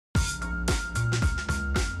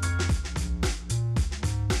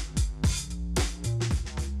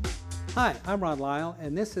Hi, I'm Ron Lisle,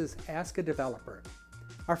 and this is Ask a Developer.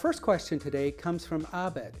 Our first question today comes from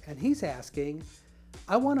Abed, and he's asking,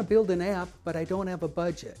 I want to build an app, but I don't have a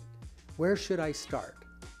budget. Where should I start?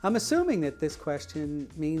 I'm assuming that this question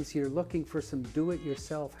means you're looking for some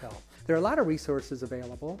do-it-yourself help. There are a lot of resources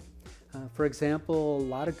available. For example, a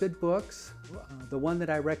lot of good books. The one that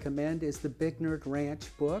I recommend is the Big Nerd Ranch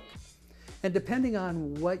book. And depending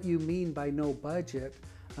on what you mean by no budget,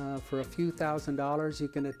 for a few $1,000s, you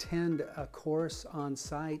can attend a course on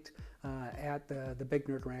site at the Big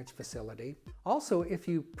Nerd Ranch facility. Also, if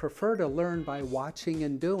you prefer to learn by watching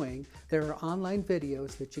and doing, there are online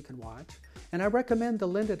videos that you can watch. And I recommend the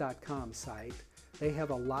lynda.com site. They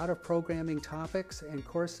have a lot of programming topics and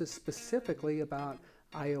courses specifically about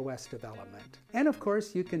iOS development. And of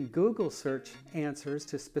course, you can Google search answers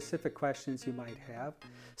to specific questions you might have.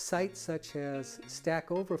 Sites such as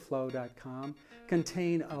stackoverflow.com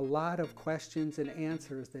contain a lot of questions and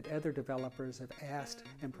answers that other developers have asked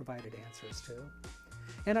and provided answers to.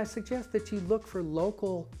 And I suggest that you look for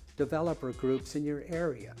local developer groups in your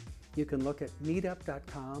area. You can look at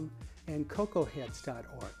meetup.com and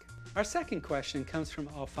cocoheads.org. Our second question comes from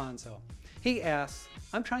Alfonso. He asks,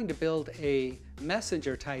 I'm trying to build a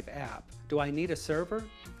messenger type app. Do I need a server?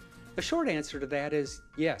 The short answer to that is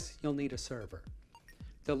yes, you'll need a server.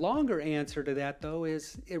 The longer answer to that, though,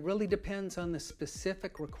 is it really depends on the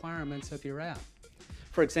specific requirements of your app.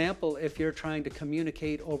 For example, if you're trying to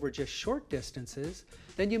communicate over just short distances,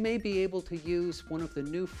 then you may be able to use one of the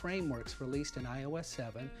new frameworks released in iOS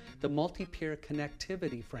 7, the Multi-Peer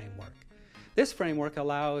Connectivity Framework. This framework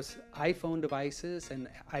allows iPhone devices and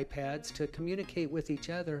iPads to communicate with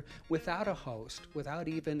each other without a host, without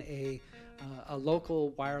even a local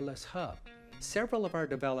wireless hub. Several of our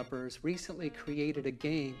developers recently created a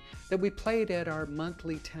game that we played at our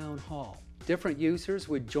monthly town hall. Different users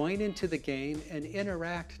would join into the game and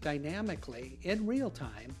interact dynamically in real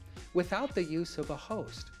time without the use of a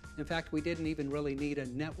host. In fact, we didn't even really need a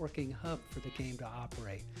networking hub for the game to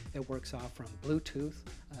operate. It works off from Bluetooth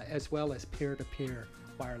as well as peer-to-peer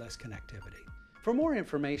wireless connectivity. For more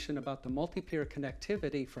information about the Multi-Peer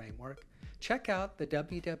Connectivity Framework, check out the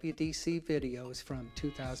WWDC videos from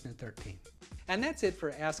 2013. And that's it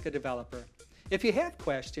for Ask a Developer. If you have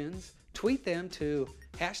questions, tweet them to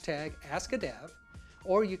 #AskADev,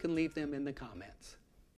 or you can leave them in the comments.